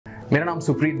मेरा नाम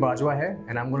सुप्रीत बाजवा है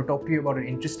and I am going to talk to you about an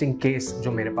interesting case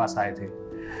जो मेरे पास आए थे।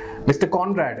 मिस्टर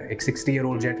कॉनरैड एक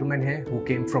 60-year-old gentleman है who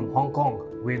came from Hong Kong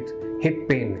with hip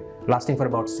pain lasting for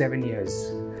about 7 years।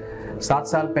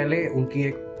 7 साल पहले उनकी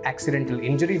एक एक्सीडेंटल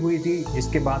इंजरी हुई थी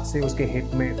जिसके बाद से उसके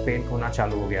हिप में पेन होना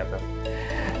चालू हो गया था।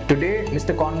 Today,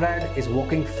 Mr. Conrad is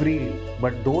walking freely,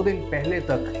 but 2 दिन पहले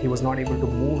तक he was not able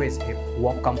to move his hip,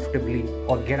 walk comfortably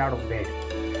or get out of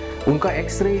bed। उनका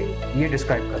एक्सरे ये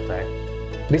डिस्क्राइब करता है।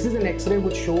 This is an X-ray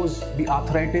which shows the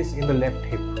arthritis in the left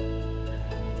hip.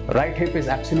 Right hip is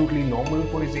absolutely normal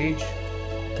for his age.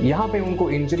 यहाँ पे उनको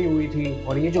injury हुई थी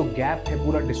और ये जो गैप है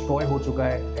पूरा डिस्ट्रॉय हो चुका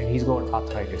है and he's got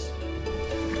arthritis.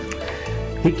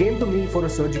 He came to me for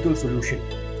a surgical solution.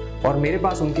 और मेरे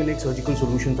पास उनके लिए एक सर्जिकल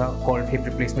सोल्यूशन था कॉल्ड हिप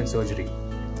रिप्लेसमेंट सर्जरी।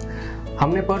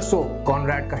 हमने परसों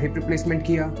कॉनरैड का हिप रिप्लेसमेंट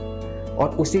किया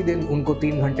और उसी दिन उनको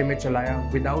 3 घंटे में चलाया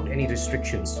विदाउट एनी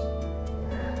रिस्ट्रिक्शंस।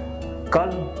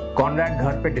 कल कॉनरैड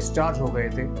घर पे डिस्चार्ज हो गए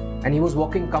थे and he was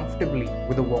walking comfortably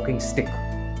with a walking stick.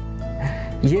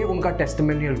 ये उनका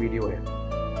टेस्टिमोनियल वीडियो है।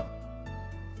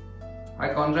 Hi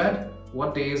Conrad,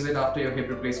 what day is it after your hip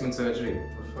replacement surgery?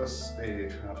 The first day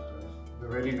after. The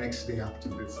very next day after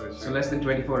this surgery. So less than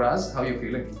 24 hours, how are you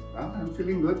feeling? I'm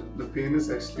feeling good. The pain is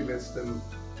actually less than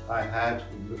I had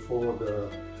before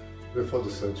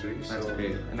the surgery. That's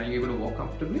great. And are you able to walk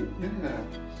comfortably?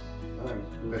 Yeah.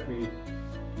 Let me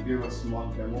give a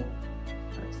small demo.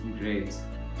 That's great.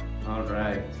 All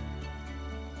right.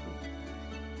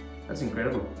 That's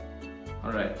incredible.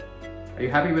 All right. Are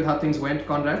you happy with how things went,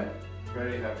 Conrad?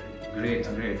 Very happy.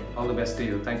 Great, great. All the best to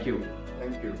you. Thank you.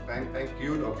 Thank you. Thank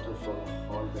you, doctor, for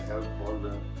all the help, all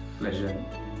the pleasure.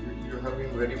 You have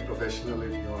been very professional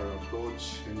in your approach,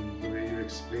 in the way you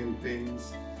explain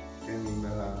things, in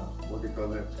what do you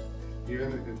call it?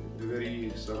 Even very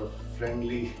sort of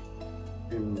friendly.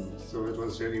 So it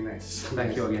was really nice.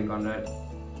 Thank you again, Conrad.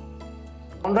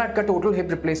 Conrad का total hip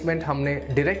replacement हमने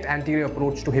direct anterior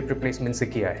approach to hip replacement से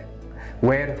किया है,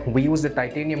 where we use the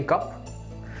titanium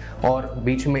cup और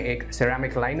बीच में एक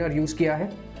ceramic liner use किया है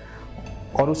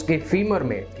और उसके फीमर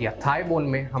में या थाई बोन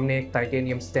में हमने एक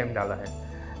टाइटेनियम स्टेम डाला है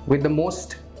with the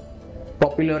most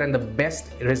popular and the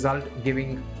best result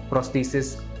giving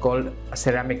prosthesis called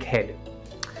ceramic head.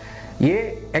 ये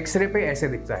एक्सरे पे ऐसे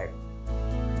दिखता है।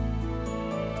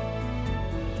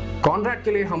 कॉनरैड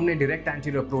के लिए हमने direct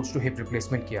anterior approach to hip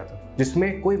replacement किया था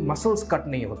जिसमें कोई मसल्स कट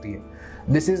नहीं होती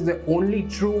है। This is the only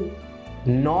true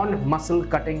non muscle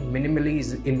cutting minimally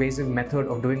invasive method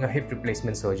of doing a hip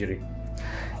replacement surgery.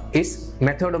 इस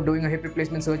method of doing a hip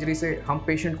replacement surgery से हम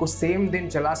पेशेंट को सेम दिन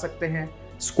चला सकते हैं,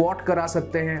 स्क्वाट करा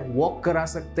सकते हैं, वॉक करा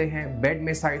सकते हैं, बेड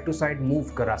में साइड टू साइड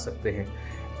मूव करा सकते हैं।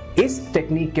 इस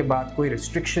टेक्निक के बाद कोई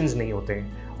रिस्ट्रिक्शंस नहीं होते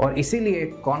हैं और इसीलिए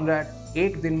कॉनरैड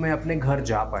एक दिन में अपने घर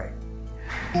जा पाए।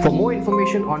 For more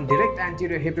information on direct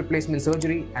anterior hip replacement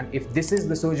surgery and if this is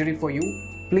the surgery for you,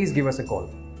 please give us a call.